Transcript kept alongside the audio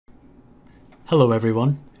Hello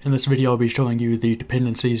everyone. In this video I'll be showing you the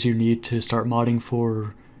dependencies you need to start modding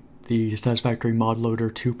for the Satisfactory Mod Loader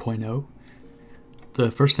 2.0.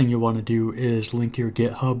 The first thing you want to do is link your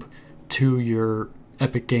GitHub to your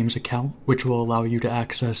Epic Games account, which will allow you to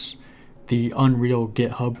access the Unreal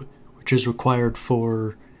GitHub, which is required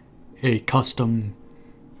for a custom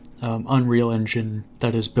Unreal engine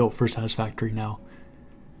that is built for Satisfactory now.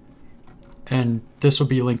 And this will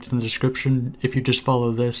be linked in the description. If you just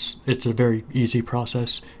follow this, it's a very easy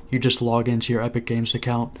process. You just log into your Epic Games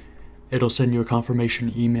account, it'll send you a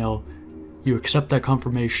confirmation email, you accept that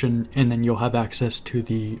confirmation, and then you'll have access to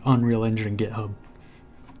the Unreal Engine GitHub.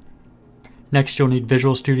 Next, you'll need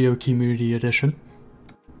Visual Studio Community Edition.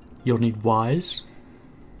 You'll need Wwise.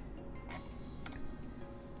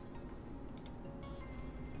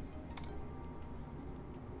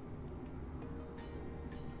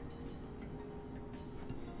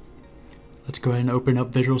 Let's go ahead and open up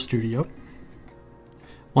Visual Studio.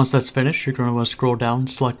 Once that's finished, you're going to want to scroll down,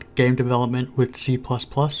 select Game Development with C++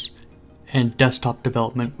 and Desktop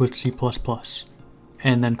Development with C++,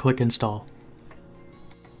 and then click Install.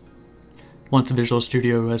 Once Visual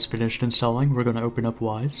Studio has finished installing, we're going to open up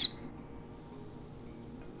Wwise.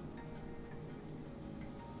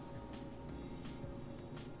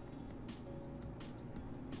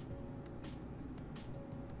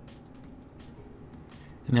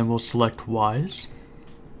 And then we'll select Wwise,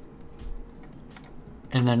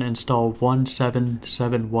 and then install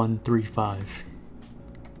 177135.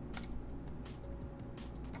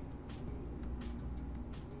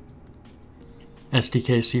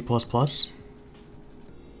 SDK C++,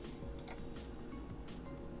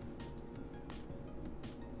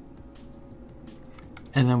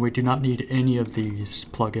 and then we do not need any of these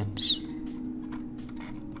plugins.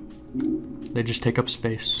 They just take up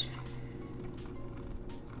space.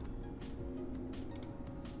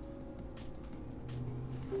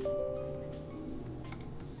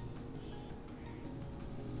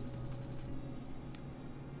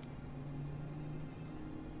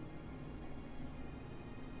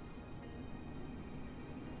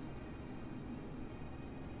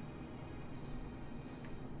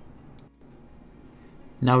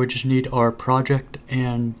 Now we just need our project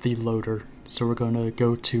and the loader. So we're going to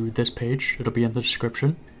go to this page, it'll be in the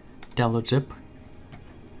description, download zip.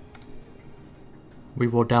 We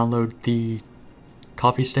will download the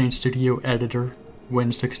Coffee Stain Studio Editor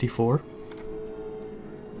Win64.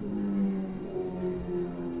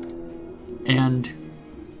 And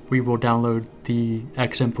we will download the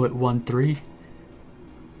Xinput 1.3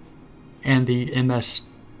 and the MS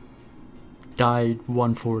Die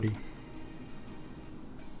 140.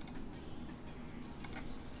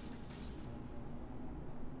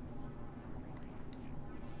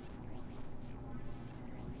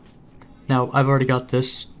 Now, I've already got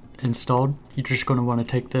this installed. You're just going to want to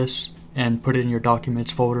take this and put it in your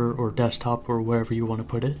documents folder or desktop or wherever you want to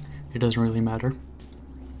put it. It doesn't really matter.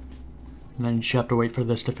 And then you just have to wait for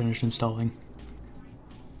this to finish installing.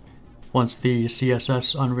 Once the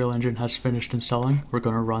CSS Unreal Engine has finished installing, we're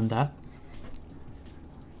going to run that.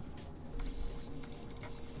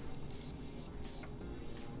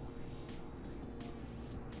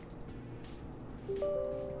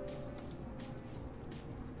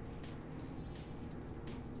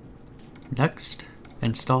 Next,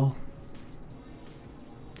 install.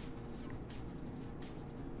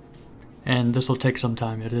 And this will take some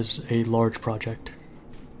time, it is a large project.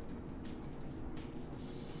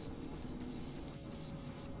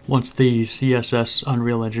 Once the CSS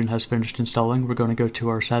Unreal Engine has finished installing, we're going to go to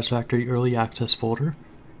our Satisfactory Early Access folder,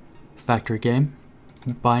 Factory Game,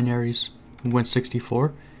 Binaries,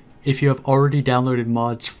 Win64. If you have already downloaded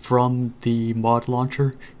mods from the mod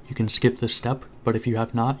launcher, you can skip this step, but if you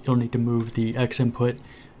have not, you'll need to move the Xinput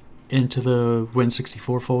into the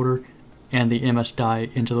Win64 folder and the MS Die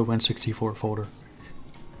into the Win64 folder.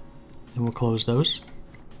 And we'll close those.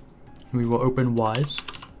 We will open Wwise.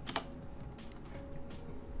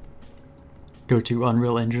 Go to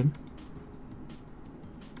Unreal Engine.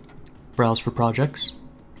 Browse for projects.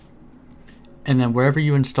 And then wherever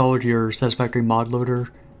you installed your Satisfactory Mod Loader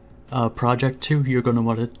project to, you're going to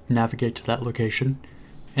want to navigate to that location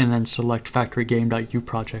and then select factorygame.u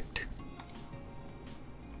project.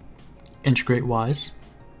 Integrate Wwise.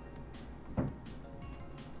 Then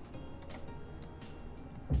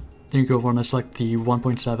you're going to want to select the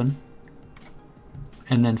 1.7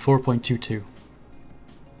 and then 4.22.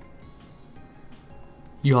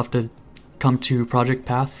 You have to come to project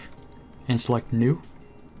path and select new.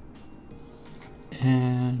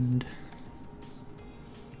 And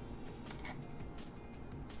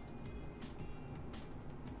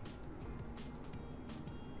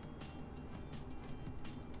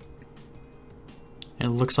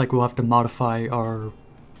looks like we'll have to modify our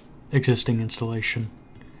existing installation.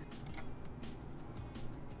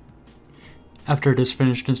 After it is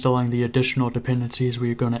finished installing the additional dependencies,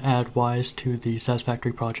 we are going to add Wwise to the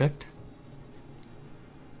Satisfactory project.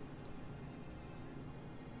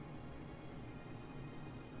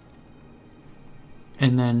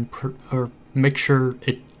 And then make sure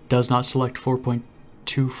it does not select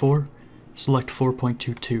 4.24, select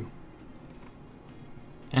 4.22,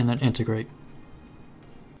 and then integrate.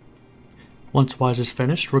 Once Wwise is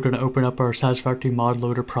finished, we're going to open up our Satisfactory mod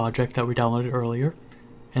loader project that we downloaded earlier,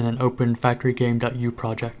 and then open factorygame.u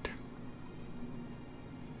project.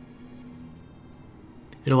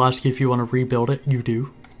 It'll ask you if you want to rebuild it. You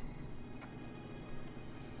do.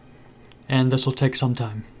 And this will take some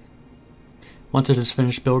time. Once it is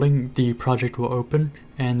finished building, the project will open,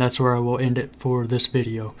 and that's where I will end it for this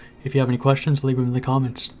video. If you have any questions, leave them in the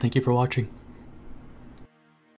comments. Thank you for watching.